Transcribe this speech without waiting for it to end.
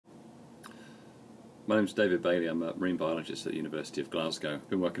My name's David Bailey. I'm a marine biologist at the University of Glasgow. I've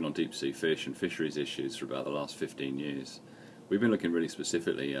been working on deep sea fish and fisheries issues for about the last 15 years. We've been looking really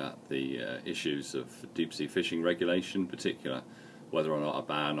specifically at the issues of deep sea fishing regulation, in particular whether or not a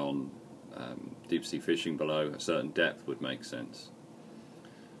ban on deep sea fishing below a certain depth would make sense.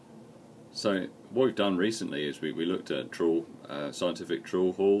 So what we've done recently is we looked at trawl, scientific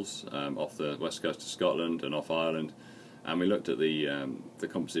trawl hauls off the west coast of Scotland and off Ireland, and we looked at the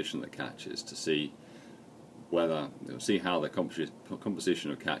composition of the catches to see how the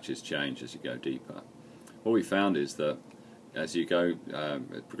composition of catches change as you go deeper. What we found is that as you go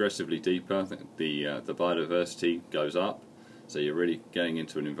progressively deeper, the biodiversity goes up. So you're really getting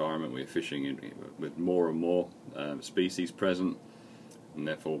into an environment where you're fishing with more and more species present, and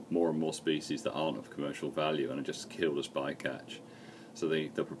therefore more and more species that aren't of commercial value and are just killed as bycatch. So the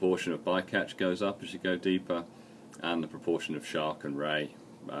proportion of bycatch goes up as you go deeper, and the proportion of shark and ray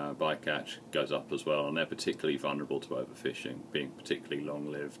bycatch goes up as well, and they're particularly vulnerable to overfishing, being particularly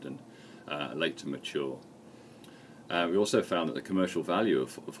long-lived and late to mature. We also found that the commercial value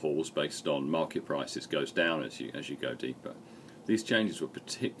of hauls based on market prices goes down as you go deeper. These changes were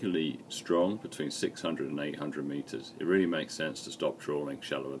particularly strong between 600 and 800 metres. It really makes sense to stop trawling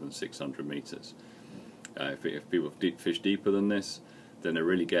shallower than 600 metres. If people fish deeper than this, then they're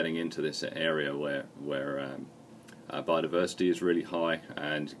really getting into this area where biodiversity is really high,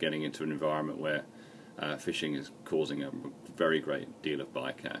 and getting into an environment where fishing is causing a very great deal of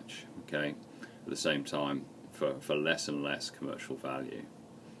bycatch. Okay, at the same time, for less and less commercial value.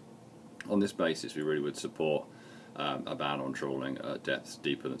 On this basis, we really would support a ban on trawling at depths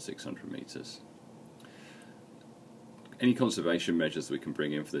deeper than 600 metres. Any conservation measures we can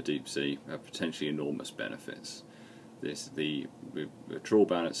bring in for the deep sea have potentially enormous benefits. The trawl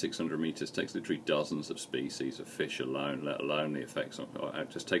ban at 600 metres takes literally dozens of species of fish alone, let alone the effects on, it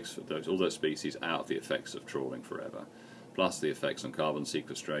just takes all those species out of the effects of trawling forever, plus the effects on carbon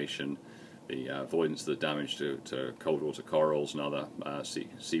sequestration, the avoidance of the damage to cold water corals and other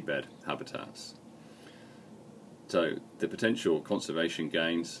seabed habitats. So the potential conservation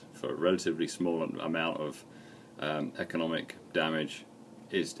gains for a relatively small amount of economic damage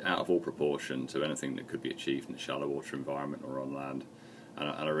is out of all proportion to anything that could be achieved in a shallow water environment or on land. And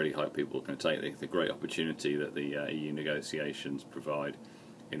I really hope people can take the great opportunity that the EU negotiations provide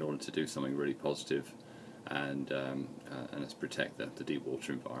in order to do something really positive and protect the deep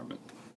water environment.